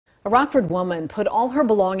A Rockford woman put all her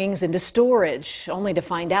belongings into storage, only to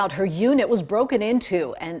find out her unit was broken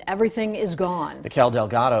into and everything is gone. Nikel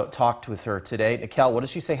Delgado talked with her today. Nikel, what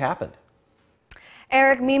does she say happened?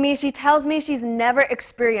 Eric, Mimi, she tells me she's never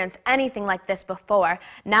experienced anything like this before.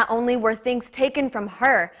 Not only were things taken from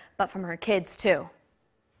her, but from her kids too.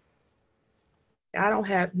 I don't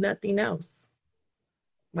have nothing else.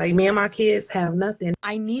 Like, me and my kids have nothing.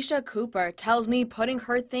 Inisha Cooper tells me putting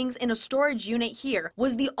her things in a storage unit here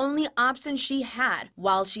was the only option she had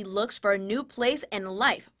while she looks for a new place and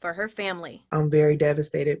life for her family. I'm very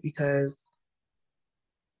devastated because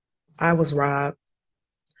I was robbed.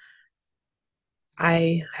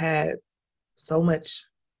 I had so much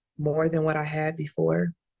more than what I had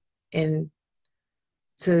before. And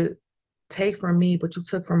to take from me, but you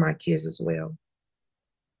took from my kids as well.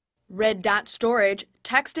 Red Dot Storage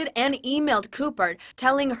texted and emailed Cooper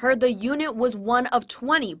telling her the unit was one of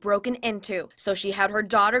 20 broken into, so she had her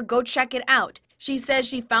daughter go check it out. She says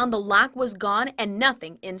she found the lock was gone and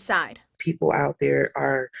nothing inside. People out there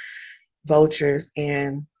are vultures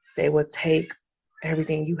and they will take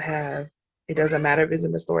everything you have. It doesn't matter if it's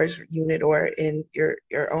in the storage unit or in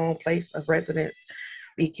your own place of residence.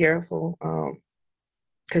 Be careful,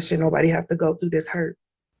 because should nobody have to go through this hurt.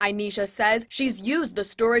 Inisha says she's used the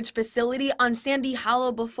storage facility on Sandy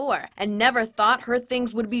Hollow before and never thought her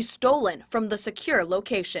things would be stolen from the secure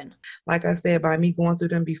location. Like I said, by me going through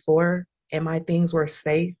them before and my things were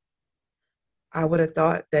safe, I would have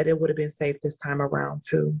thought that it would have been safe this time around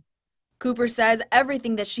too. Cooper says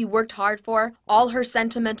everything that she worked hard for, all her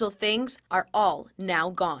sentimental things, are all now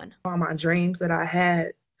gone. All my dreams that I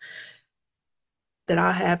had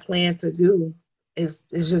planned to do is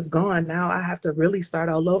just gone. Now I have to really start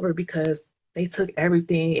all over because they took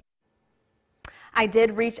everything. I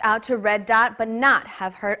did reach out to Red Dot, but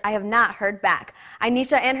I have not heard back.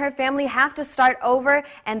 Inisha and her family have to start over,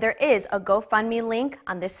 and there is a GoFundMe link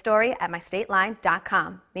on this story at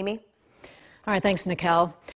mystateline.com. Mimi? All right, thanks, Nikel.